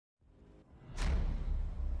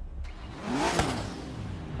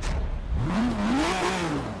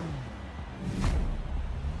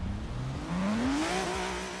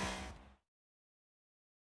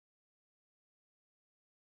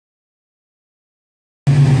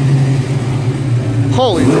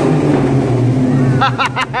Holy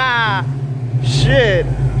shit.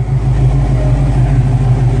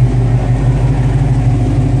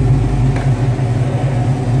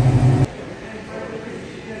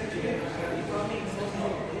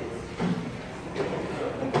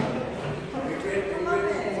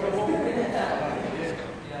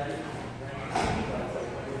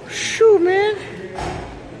 Shoot, man.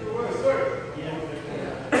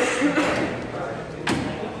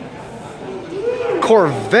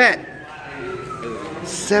 Corvette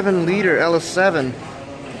 7-liter LS7.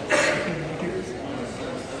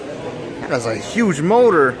 That's a huge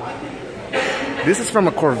motor. This is from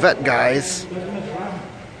a Corvette, guys.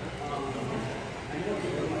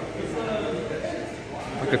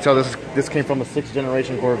 I could tell this came from a 6th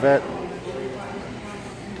generation Corvette.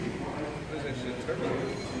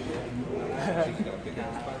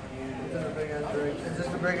 Is this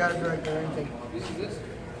the brake out of direct or anything?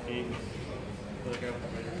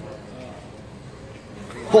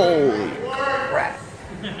 Holy crap.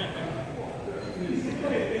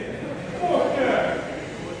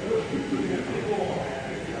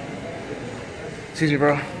 Excuse me,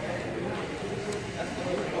 bro.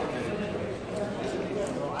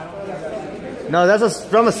 No, that's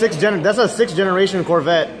from a 6th generation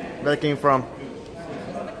Corvette that it came from.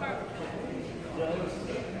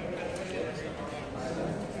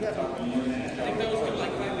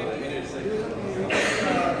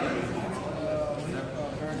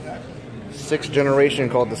 Sixth generation,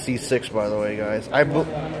 called the C6, by the way, guys.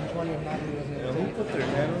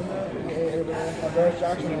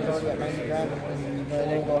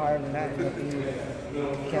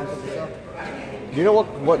 Do you know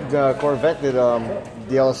what Corvette did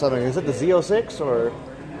the LS7? Is it the ZO6 or?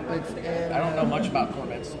 I don't know much about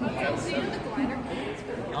Corvettes. I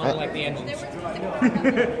don't like the engines.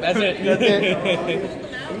 That's it. That's it.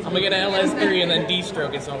 I'm gonna get an LS3 and then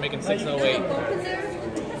D-stroke it, so I'm making 608.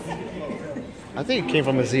 I think it came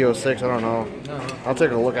from a Z06. I don't know. I'll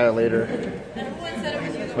take a look at it later.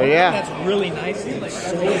 But yeah, that's really nice. It's like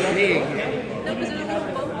so big.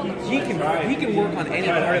 He can work on any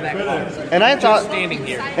part of that car. And I thought standing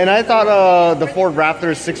here. And I thought the Ford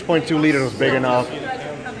Raptor 6.2 liters was big enough.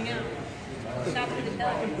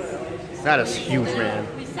 That is huge, man.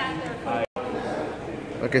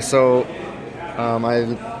 Okay, so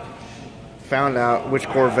I found out which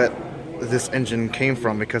Corvette this engine came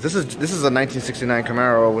from, because this is a 1969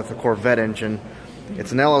 Camaro with a Corvette engine.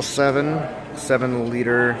 It's an LS7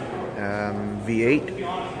 7-liter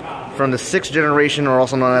V8 from the 6th generation, or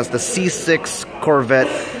also known as the C6 Corvette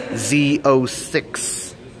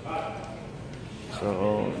ZO6.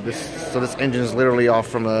 So this engine is literally off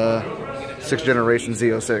from a 6th generation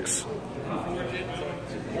Z06.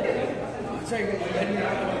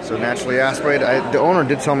 So naturally aspirated. The owner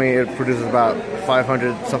did tell me it produces about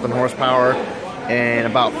 500 something horsepower and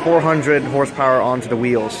about 400 horsepower onto the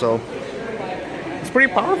wheels. So it's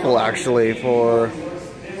pretty powerful, actually, for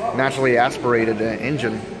naturally aspirated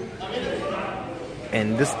engine.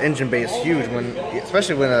 And this engine bay is huge,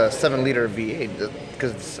 especially when a 7-liter V8,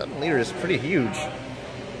 because the 7-liter is pretty huge.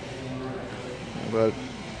 But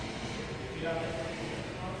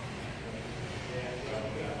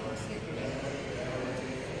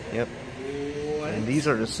yep. And these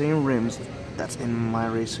are the same rims that's in my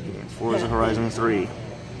racing game, Forza Horizon 3.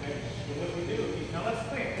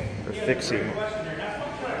 They're fixing.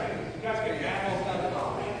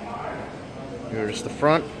 Here's the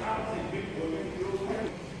front.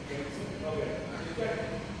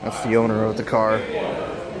 That's the owner of the car,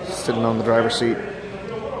 sitting on the driver's seat.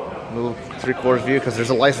 A little 3/4 view, because there's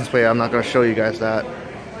a license plate. I'm not going to show you guys that.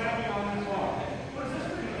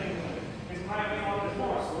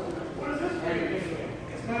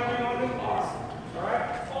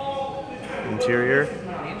 Interior.